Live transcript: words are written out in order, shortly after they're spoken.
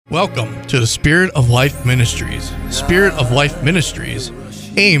Welcome to the Spirit of Life Ministries. Spirit of Life Ministries'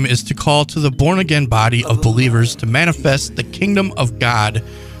 aim is to call to the born-again body of believers to manifest the kingdom of God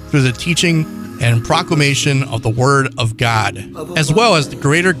through the teaching and proclamation of the Word of God, as well as the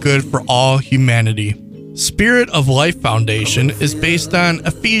greater good for all humanity. Spirit of Life Foundation is based on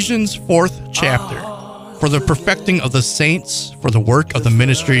Ephesians 4th chapter, for the perfecting of the saints, for the work of the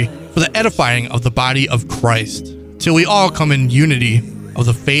ministry, for the edifying of the body of Christ, till we all come in unity of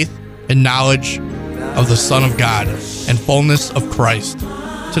the faith and knowledge of the Son of God and fullness of Christ,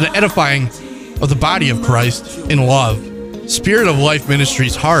 to the edifying of the body of Christ in love. Spirit of Life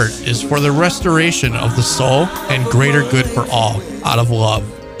Ministries' heart is for the restoration of the soul and greater good for all out of love.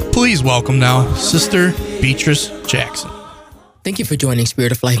 Please welcome now Sister Beatrice Jackson. Thank you for joining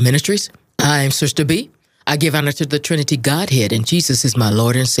Spirit of Life Ministries. I'm Sister B. I give honor to the Trinity Godhead, and Jesus is my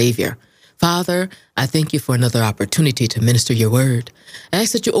Lord and Savior. Father, I thank you for another opportunity to minister your word. I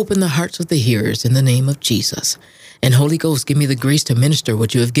ask that you open the hearts of the hearers in the name of Jesus. And Holy Ghost, give me the grace to minister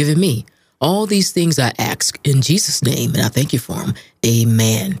what you have given me. All these things I ask in Jesus' name, and I thank you for them.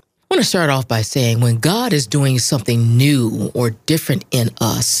 Amen. I want to start off by saying when God is doing something new or different in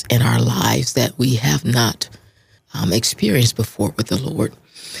us, in our lives that we have not experienced before with the Lord,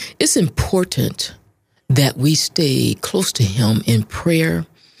 it's important that we stay close to Him in prayer.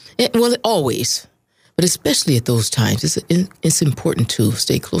 Well, always, but especially at those times, it's important to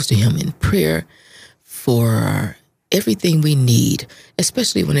stay close to Him in prayer for everything we need,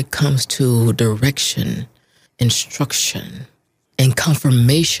 especially when it comes to direction, instruction, and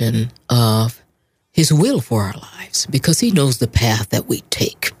confirmation of His will for our lives, because He knows the path that we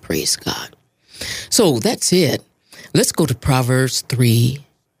take. Praise God. So that's it. Let's go to Proverbs 3,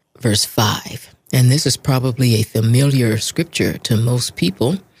 verse 5. And this is probably a familiar scripture to most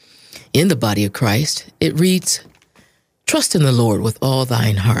people in the body of Christ. It reads, "Trust in the Lord with all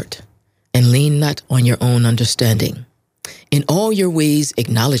thine heart, and lean not on your own understanding. In all your ways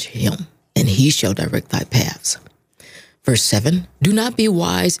acknowledge Him, and He shall direct thy paths." Verse 7, "Do not be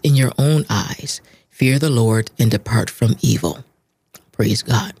wise in your own eyes. Fear the Lord and depart from evil." Praise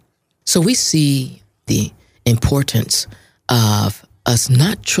God. So we see the importance of us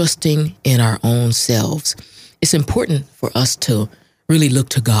not trusting in our own selves. It's important for us to really look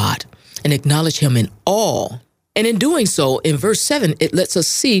to God and acknowledge Him in all. And in doing so, in verse 7, it lets us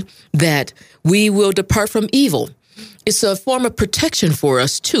see that we will depart from evil. It's a form of protection for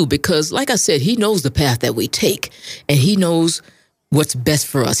us, too, because, like I said, He knows the path that we take, and He knows what's best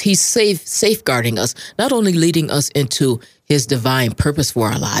for us. He's safeguarding us, not only leading us into His divine purpose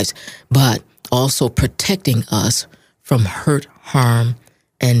for our lives, but also protecting us from hurt, harm,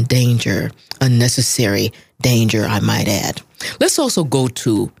 and danger, unnecessary danger, I might add. Let's also go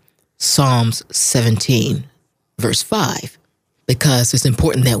to Psalms 17, verse 5, because it's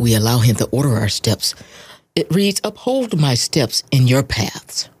important that we allow Him to order our steps. It reads, "Uphold my steps in your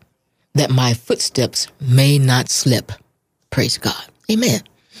paths, that my footsteps may not slip." Praise God. Amen.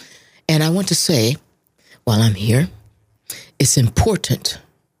 And I want to say, while I'm here, it's important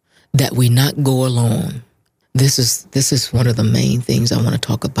that we not go alone. This is one of the main things I want to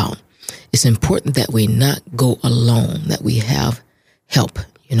talk about. It's important that we not go alone, that we have help.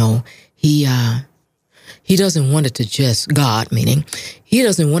 You know, He doesn't want it to just, God meaning, He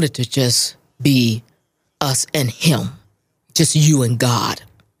doesn't want it to just be us and Him, just you and God.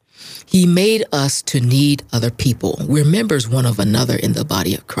 He made us to need other people. We're members one of another in the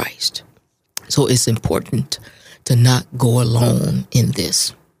body of Christ. So it's important to not go alone in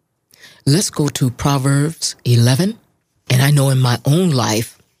this. Let's go to Proverbs 11. And I know in my own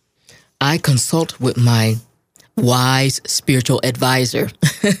life, I consult with my wise spiritual advisor.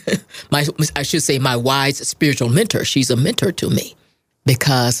 I should say my wise spiritual mentor. She's a mentor to me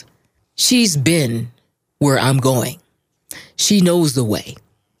because she's been where I'm going. She knows the way.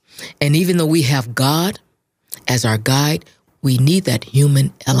 And even though we have God as our guide, we need that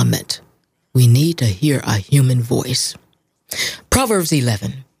human element. We need to hear a human voice. Proverbs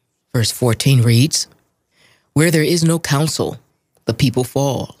 11, verse 14 reads, "Where there is no counsel, the people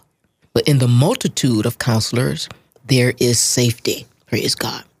fall. But in the multitude of counselors, there is safety." Praise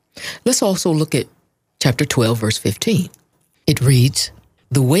God. Let's also look at chapter 12, verse 15. It reads,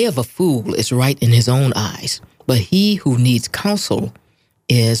 "The way of a fool is right in his own eyes, but he who needs counsel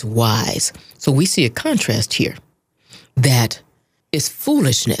is wise." So we see a contrast here that is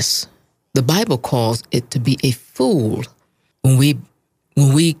foolishness. The Bible calls it to be a fool when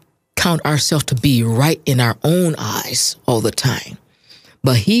we count ourselves to be right in our own eyes all the time.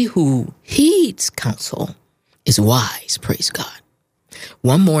 But he who heeds counsel is wise. Praise God.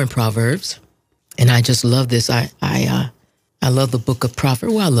 One more in Proverbs, and I just love this. I I love the book of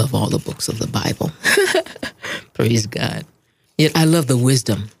Proverbs. Well, I love all the books of the Bible. Praise God. Yet I love the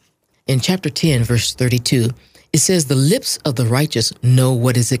wisdom. In chapter 10, verse 32, it says, the lips of the righteous know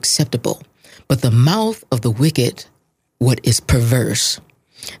what is acceptable, but the mouth of the wicked, what is perverse.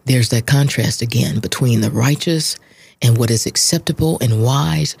 There's that contrast again between the righteous and what is acceptable and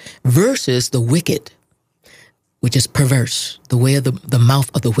wise versus the wicked, which is perverse. The way of the mouth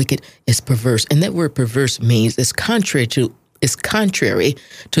of the wicked is perverse. And that word perverse means it's contrary to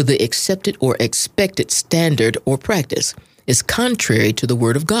the accepted or expected standard or practice. It's contrary to the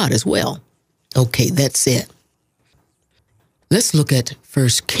word of God as well. Okay, that's it. Let's look at 1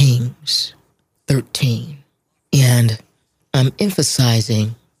 Kings 13. And I'm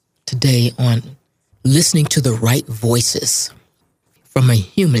emphasizing today on listening to the right voices from a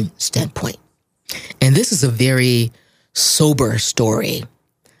human standpoint. And this is a very sober story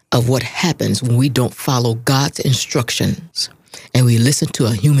of what happens when we don't follow God's instructions and we listen to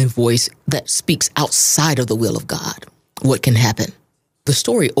a human voice that speaks outside of the will of God. What can happen? The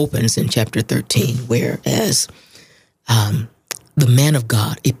story opens in chapter 13, whereas the man of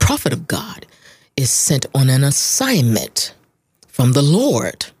God, a prophet of God, is sent on an assignment from the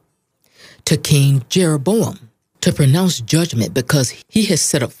Lord to King Jeroboam to pronounce judgment because he has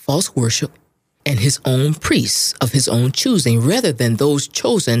set up false worship and his own priests of his own choosing rather than those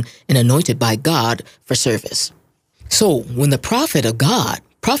chosen and anointed by God for service. So when the prophet of God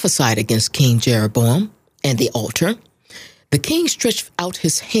prophesied against King Jeroboam and the altar, the king stretched out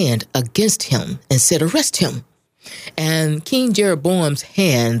his hand against him and said, arrest him. And King Jeroboam's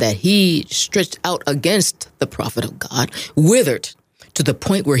hand that he stretched out against the prophet of God withered to the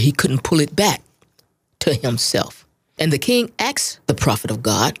point where he couldn't pull it back to himself. And the king asked the prophet of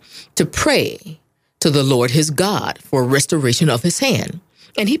God to pray to the Lord his God for restoration of his hand.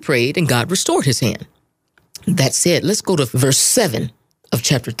 And he prayed and God restored his hand. That said, let's go to verse 7 of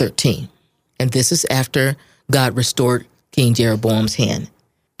chapter 13. And this is after God restored King Jeroboam's hand.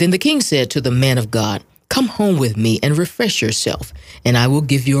 Then the king said to the man of God, come home with me and refresh yourself, and I will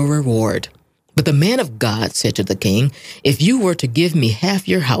give you a reward. But the man of God said to the king, if you were to give me half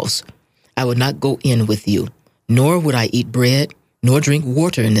your house, I would not go in with you, nor would I eat bread, nor drink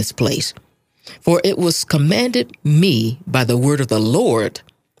water in this place. For it was commanded me by the word of the Lord,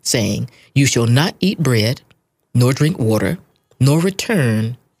 saying, you shall not eat bread, nor drink water, nor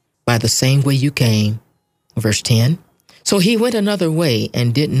return by the same way you came. Verse 10. So he went another way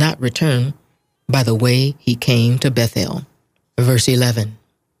and did not return by the way he came to Bethel. Verse 11.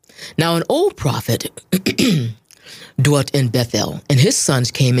 Now an old prophet dwelt in Bethel, and his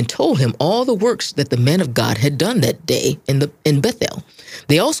sons came and told him all the works that the man of God had done that day in Bethel.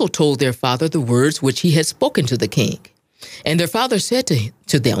 They also told their father the words which he had spoken to the king. And their father said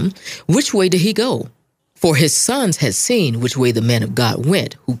to them, which way did he go? For his sons had seen which way the man of God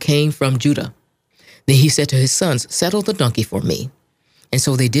went, who came from Judah. Then he said to his sons, saddle the donkey for me. And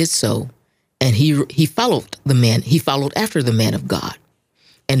so they did so. And he followed after the man of God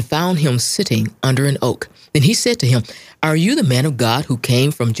and found him sitting under an oak. Then he said to him, are you the man of God who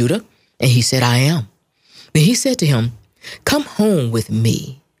came from Judah? And he said, I am. Then he said to him, come home with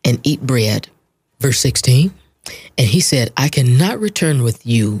me and eat bread. Verse 16. And he said, I cannot return with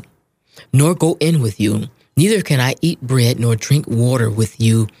you, nor go in with you. Neither can I eat bread nor drink water with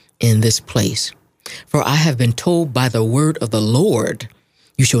you in this place. For I have been told by the word of the Lord,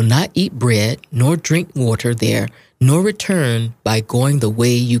 you shall not eat bread nor drink water there, nor return by going the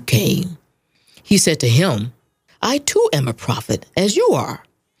way you came. He said to him, I too am a prophet, as you are.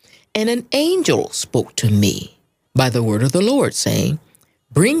 And an angel spoke to me by the word of the Lord, saying,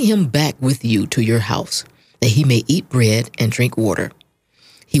 bring him back with you to your house, that he may eat bread and drink water.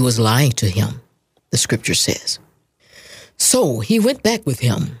 He was lying to him, the scripture says. So he went back with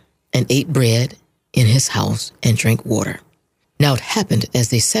him and ate bread in his house and drank water. Now it happened as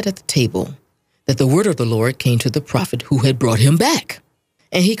they sat at the table that the word of the Lord came to the prophet who had brought him back.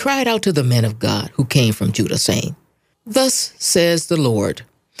 And he cried out to the man of God who came from Judah, saying, thus says the Lord,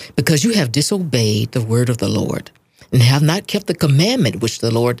 because you have disobeyed the word of the Lord, and have not kept the commandment which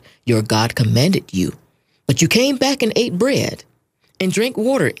the Lord your God commanded you, but you came back and ate bread and drank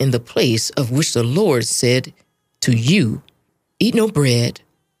water in the place of which the Lord said to you, eat no bread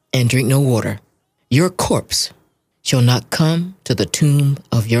and drink no water. Your corpse shall not come to the tomb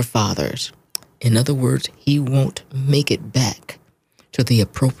of your fathers. In other words, he won't make it back to the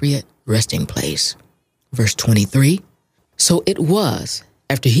appropriate resting place. Verse 23, so it was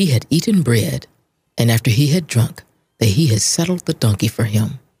after he had eaten bread and after he had drunk that he had settled the donkey for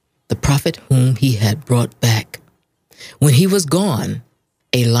him, the prophet whom he had brought back. When he was gone,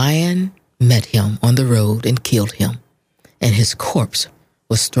 a lion met him on the road and killed him, and his corpse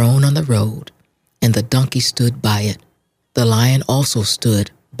was thrown on the road, and the donkey stood by it. The lion also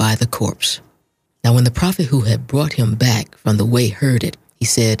stood by the corpse. Now when the prophet who had brought him back from the way heard it, he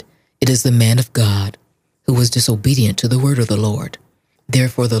said, "It is the man of God who was disobedient to the word of the Lord.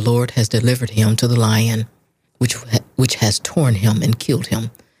 Therefore the Lord has delivered him to the lion, which has torn him and killed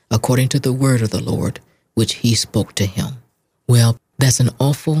him, according to the word of the Lord, which he spoke to him." Well, that's an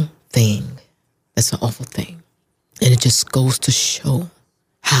awful thing. That's an awful thing. And it just goes to show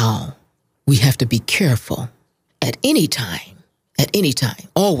how we have to be careful at any time,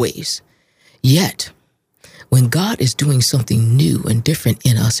 always. Yet, when God is doing something new and different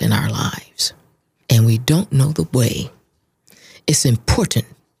in us in our lives, and we don't know the way, it's important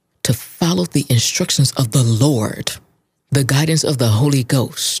to follow the instructions of the Lord, the guidance of the Holy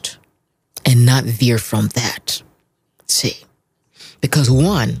Ghost, and not veer from that. See, because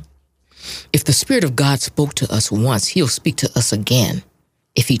one, if the Spirit of God spoke to us once, he'll speak to us again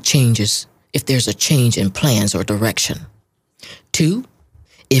if there's a change in plans or direction. Two,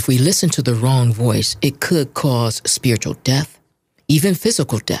 if we listen to the wrong voice, it could cause spiritual death, even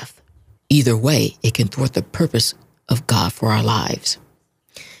physical death. Either way, it can thwart the purpose of God for our lives.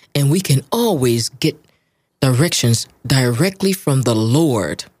 And we can always get directions directly from the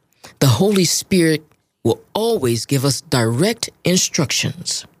Lord. The Holy Spirit will always give us direct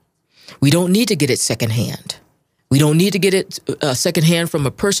instructions. We don't need to get it secondhand. We don't need to get it secondhand from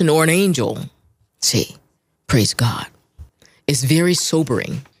a person or an angel. See, praise God. It's very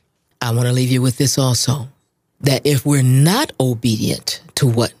sobering. I want to leave you with this also, that if we're not obedient to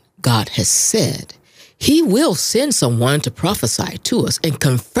what God has said, he will send someone to prophesy to us and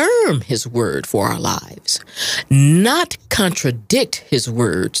confirm his word for our lives, not contradict his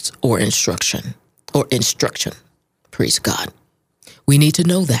words or instruction. Praise God. We need to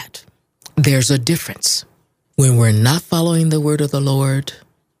know that there's a difference when we're not following the word of the Lord,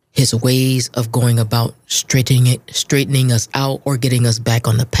 his ways of going about straightening us out or getting us back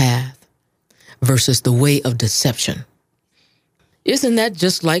on the path, versus the way of deception. Isn't that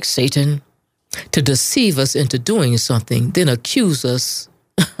just like Satan? To deceive us into doing something, then accuse us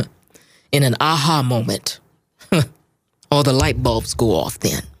in an aha moment. All the light bulbs go off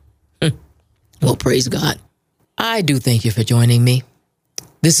then. Well, praise God. I do thank you for joining me.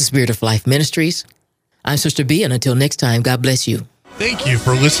 This is Spirit of Life Ministries. I'm Sister B, and until next time, God bless you. Thank you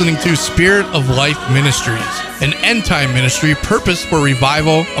for listening to Spirit of Life Ministries, an end-time ministry purpose for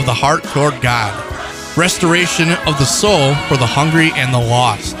revival of the heart toward God, restoration of the soul for the hungry and the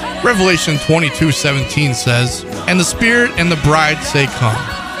lost. Revelation 22:17 says, "And the Spirit and the bride say, Come.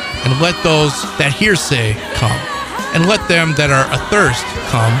 And let those that hear say, Come. And let them that are athirst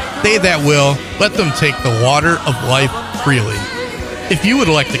come. They that will, let them take the water of life freely." If you would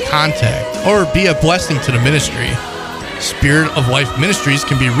like to contact or be a blessing to the ministry, Spirit of Life Ministries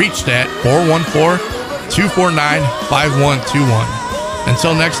can be reached at 414-249-5121.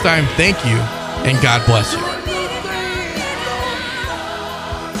 Until next time, thank you, and God bless you.